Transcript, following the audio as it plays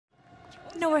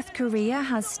North Korea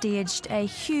has staged a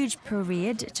huge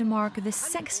parade to mark the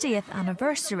 60th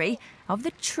anniversary of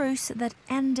the truce that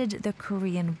ended the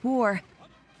Korean War.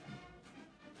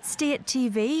 State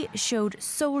TV showed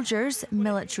soldiers,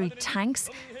 military tanks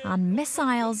and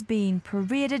missiles being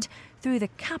paraded through the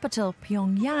capital,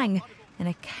 Pyongyang, in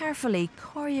a carefully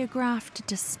choreographed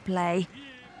display.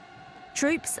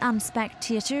 Troops and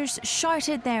spectators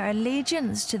shouted their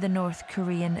allegiance to the North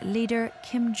Korean leader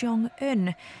Kim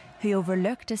Jong-un, who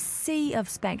overlooked a sea of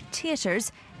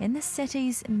spectators in the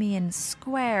city's main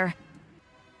square.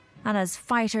 And as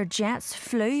fighter jets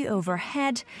flew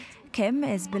overhead, Kim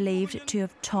is believed to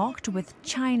have talked with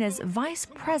China's Vice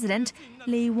President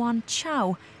Li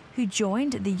Wanchao, who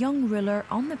joined the young ruler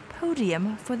on the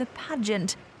podium for the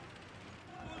pageant.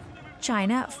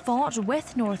 China fought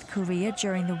with North Korea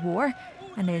during the war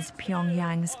and is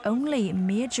Pyongyang's only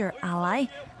major ally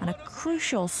and a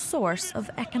crucial source of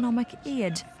economic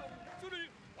aid.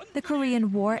 The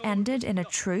Korean War ended in a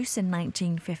truce in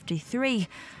 1953,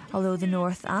 although the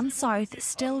North and South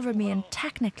still remain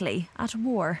technically at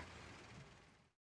war.